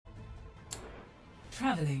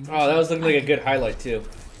traveling. Oh, that was looking like a good highlight too.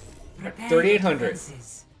 3,800.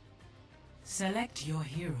 Select your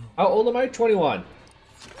hero. How old am I? 21.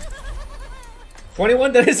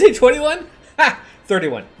 21? Did I say 21? Ha!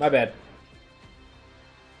 31. My bad.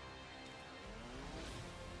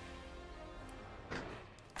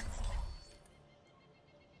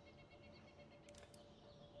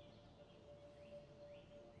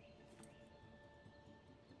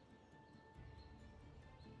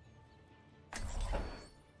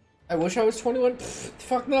 I wish I was 21. Pfft,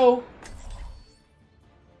 fuck no.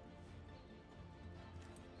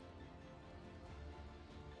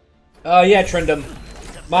 Yeah, Trindam.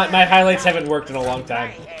 My highlights haven't worked in a long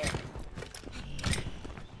time.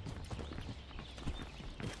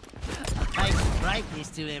 I hate to break this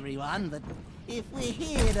to everyone, but if we're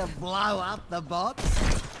here to blow up the bots,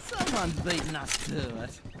 someone's beating us to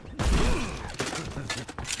it.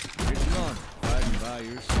 It's not hiding by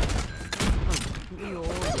yourself.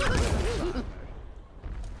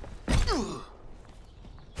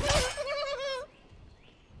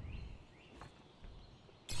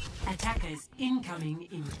 Attackers incoming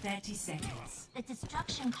in 30 seconds. The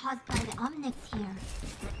destruction caused by the Omnics here.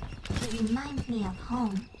 It reminds me of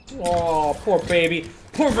home. Oh, poor baby.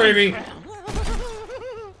 Poor baby.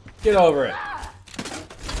 Get over it.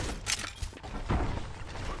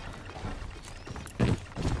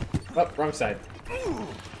 Oh, wrong side. Oh,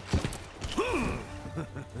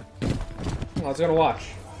 I was gonna watch.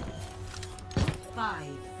 5,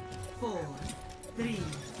 4, 3,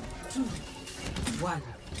 2, 1.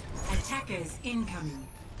 Attackers incoming.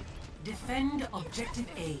 Defend objective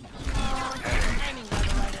A.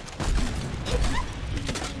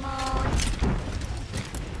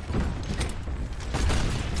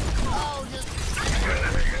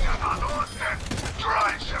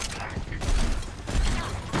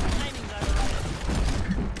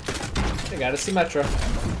 They got a Symmetra.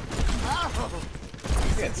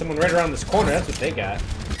 They got someone right around this corner, that's what they got.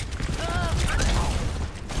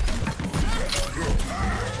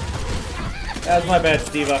 That was my bad,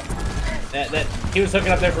 Steva. He was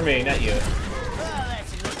hooking up there for me, not you.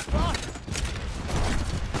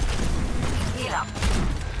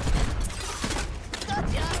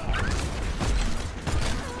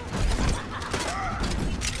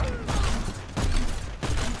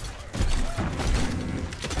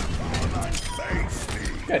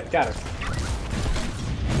 Good, got her.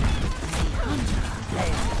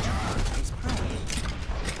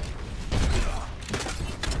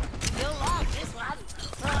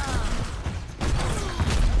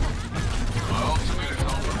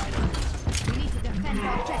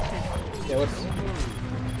 Yeah, what's...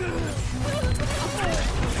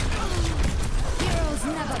 Heroes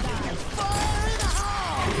never die.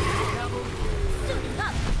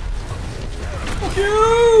 Fuck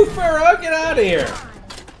you, Pharaoh! Get out of here!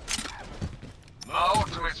 My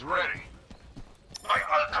ultimate's ready. My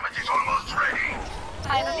ultimate is almost ready.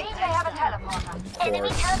 I believe they have a teleporter. Enemy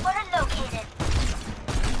teleporter located.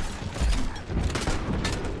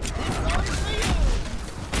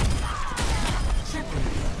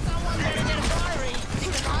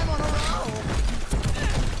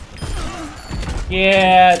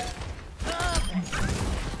 Yeah.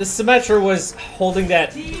 The Symmetra was holding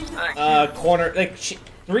that corner. Like,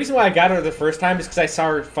 the reason why I got her the first time is because I saw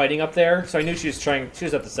her fighting up there, so I knew she was up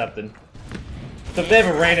to something. So if they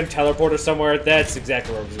have a random teleporter somewhere, that's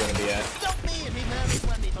exactly where I was going to be at.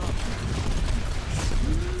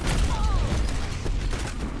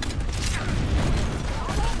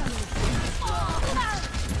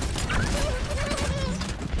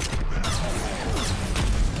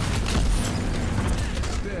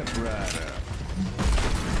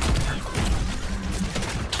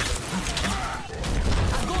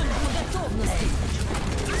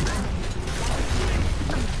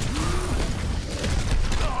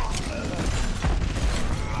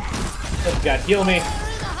 Oh God, heal me.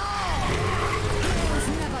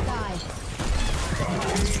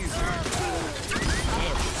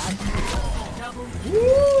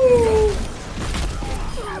 Woo!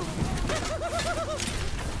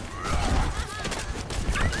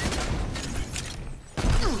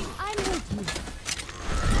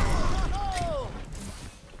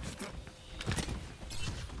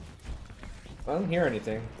 I don't hear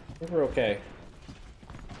anything. I think we're okay.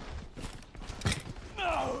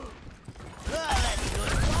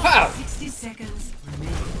 Pow! 60 seconds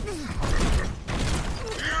remaining.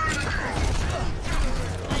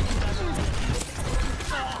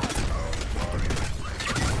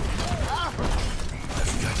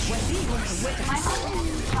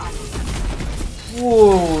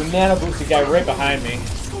 Ooh, nano boosted guy right behind me.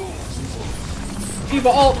 Diva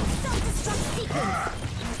ult!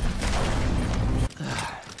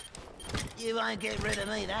 You won't get rid of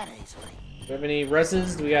me that easily. Do we have any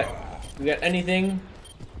reses? Do we got anything?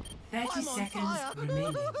 30 I'm on seconds fire.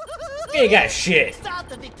 remaining. You ain't got shit. Start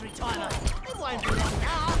the victory timer. It won't be long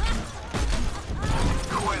now.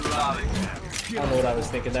 Quit lolling. I don't know what I was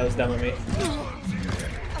thinking. That was dumb of me.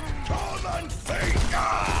 Common finger!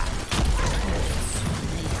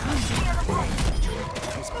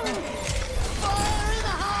 Fire in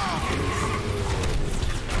the heart.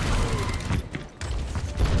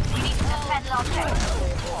 We need to defend our objective.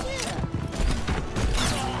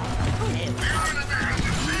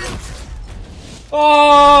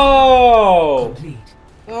 Oh! Complete.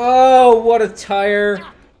 Oh, what a tire.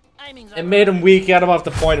 Aiming's It made him weak, got him off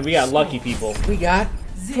the point, and we got lucky, people. We got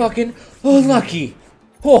fucking lucky.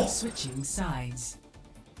 Oh. Switching sides.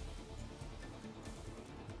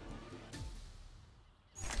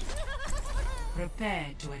 Prepare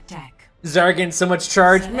to attack. Zarya getting so much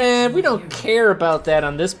charge. Man, we don't care about that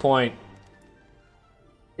on this point.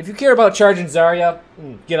 If you care about charging Zarya,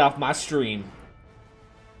 get off my stream.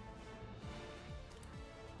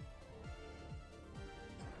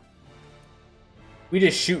 We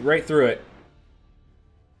just shoot right through it.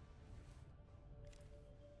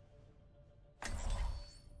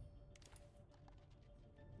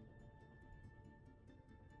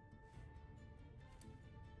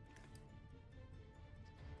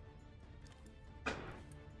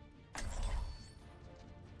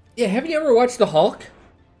 Yeah, have you ever watched The Hulk?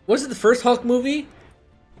 Was it the first Hulk movie?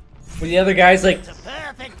 Where the other guy's like, a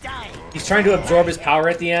perfect day. he's trying to absorb his power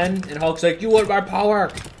at the end, and Hulk's like, you want my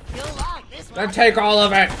power? You'll like this one. Then take all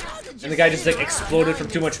of it! And the guy just like exploded from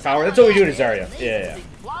too much power. That's what we do to Zarya. Yeah.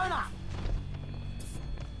 Blown up.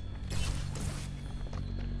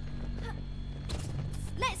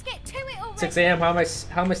 Let's get to it already. 6 a.m. How am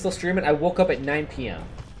I still streaming? I woke up at 9 p.m.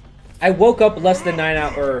 I woke up less than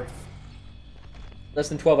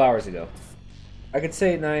 12 hours ago. I could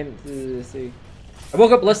say 9. Let's see. I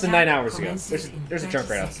woke up less than 9 hours ago. There's a junk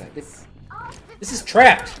right outside. This is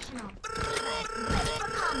trapped.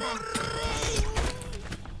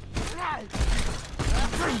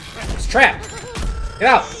 It's trapped. Get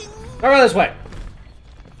out. Go this way.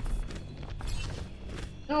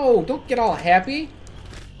 No, don't get all happy.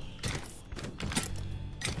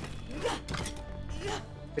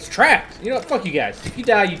 It's trapped. You know what? Fuck you guys. If you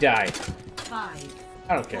die, you die. 5,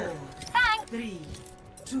 I don't care. 4, 3,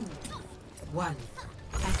 2, 1.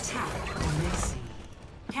 Attack commencing.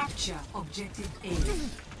 Capture objective A.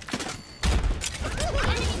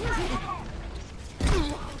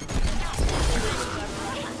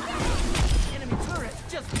 Enemy turret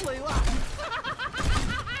just blew up.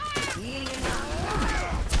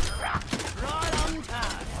 Right on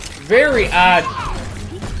time. Very odd.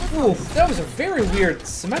 Oof, that was a very weird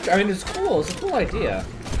symmetry. I mean, it's cool. It's a cool idea.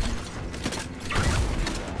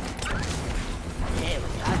 There we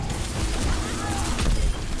go.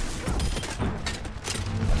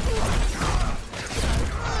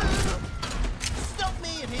 Stop me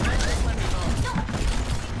if you make this one anymore.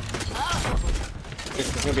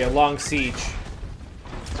 It's gonna be a long siege.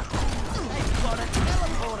 They've got a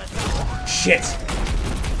teleporter. Shit.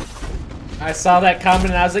 I saw that coming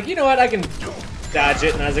and I was like, you know what? I can dodge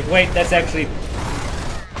it. And I was like, wait, that's actually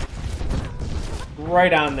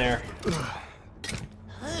right on there.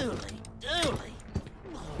 Holy dooly.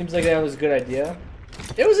 Seems like that was a good idea.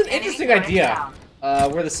 It was an interesting idea.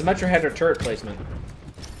 Where the Symmetra had her turret placement.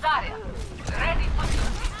 Zarya, ready for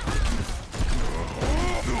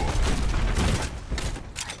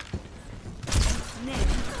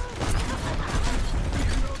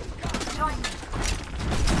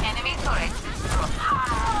enemy turret destroyed.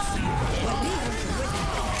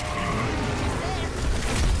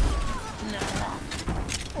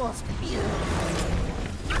 What's beautiful?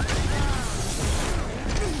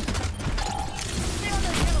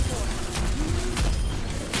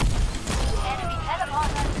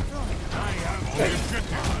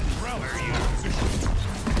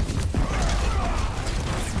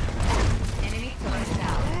 Enemy turret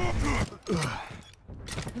down.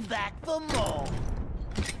 Back for more.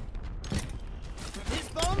 This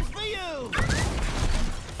bomb's for you.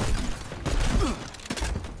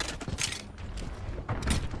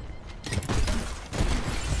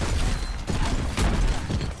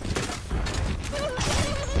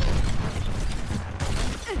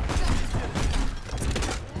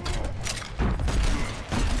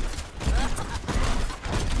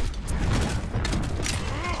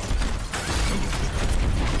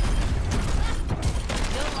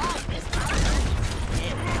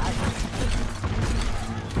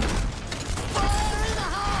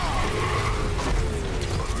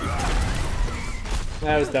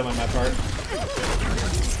 That was dumb on my part.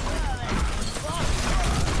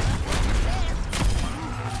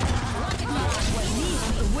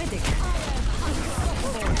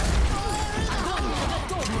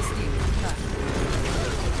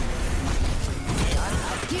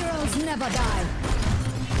 Heroes never die.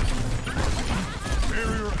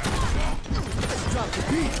 Drop the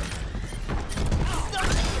beat.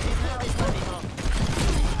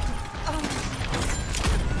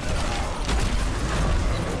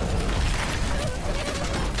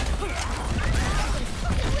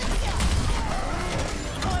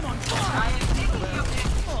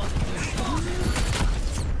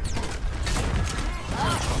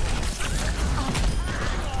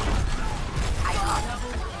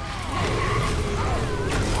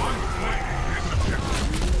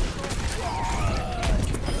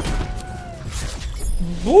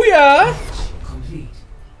 Booyah! Complete.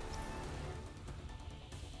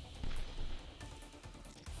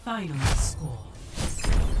 Final score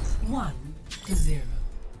 1-0.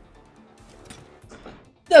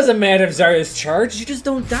 Doesn't matter if Zarya's charged, you just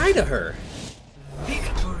don't die to her.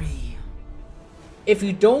 Victory. If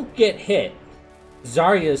you don't get hit,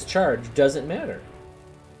 Zarya's charge doesn't matter.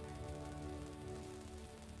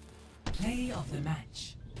 Play of the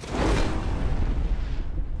match.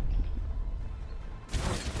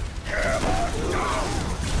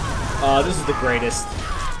 Oh, this is the greatest.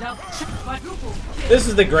 This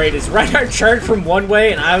is the greatest. Reinhardt charged from one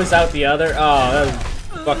way and I was out the other. Oh, that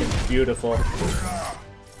was fucking beautiful.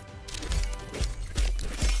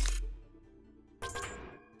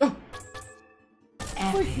 Oh.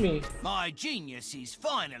 Like me. My genius is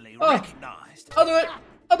finally Oh. recognized. I'll do it.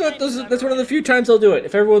 I'll do it. That's one of the few times I'll do it.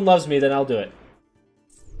 If everyone loves me, then I'll do it.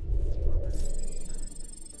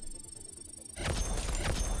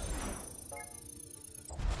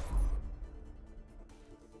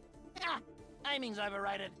 Aiming's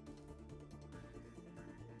overrated.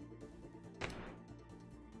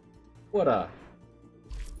 What a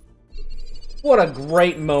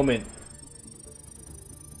great moment.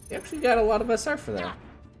 You actually got a lot of SR for that.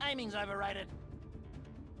 Aiming's overrated.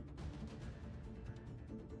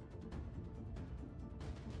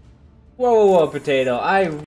 Whoa, potato. I